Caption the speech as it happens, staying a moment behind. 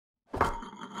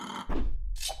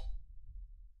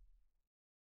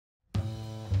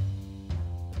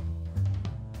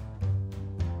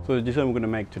So the dessert we're going to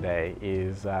make today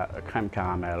is a creme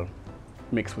caramel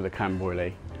mixed with a creme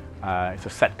brulee. It's a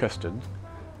set custard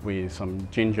with some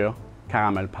ginger,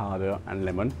 caramel powder and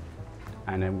lemon.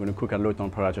 And then we're going to cook at low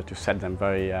temperature to set them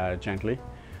very gently.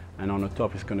 And on the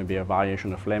top is going to be a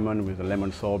variation of lemon with a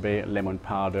lemon sorbet, lemon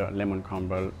powder, lemon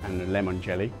crumble and a lemon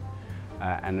jelly.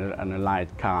 And a light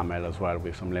caramel as well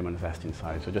with some lemon zest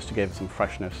inside. So just to give it some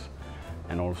freshness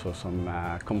and also some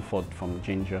comfort from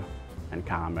ginger and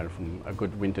caramel from a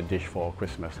good winter dish for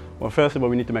Christmas. Well, first of all,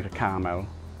 we need to make a caramel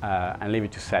and leave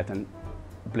it to set and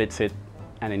blitz it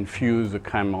and infuse the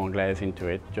crème anglaise into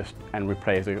it and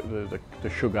replace the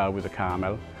sugar with the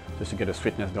caramel just to get a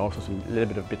sweetness. There's also a little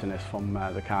bit of bitterness from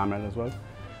the caramel as well.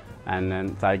 And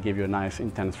then that gives you a nice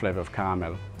intense flavor of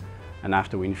caramel. And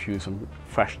after we infuse some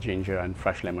fresh ginger and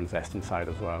fresh lemon zest inside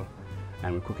as well,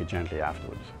 and we cook it gently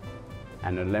afterwards.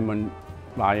 And the lemon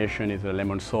variation is a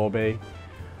lemon sorbet,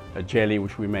 a jelly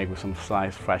which we make with some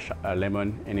sliced fresh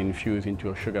lemon and infuse into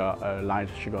a light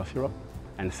sugar syrup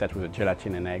and set with a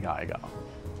gelatin and agar-agar.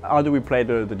 How do we plate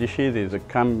the dishes? Is the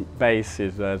creme base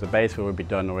is the base will be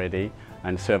done already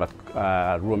and serve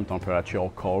at room temperature or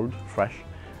cold, fresh.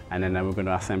 And then we're going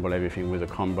to assemble everything with the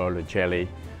crumble, the jelly,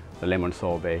 the lemon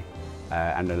sorbet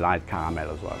and the light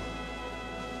caramel as well.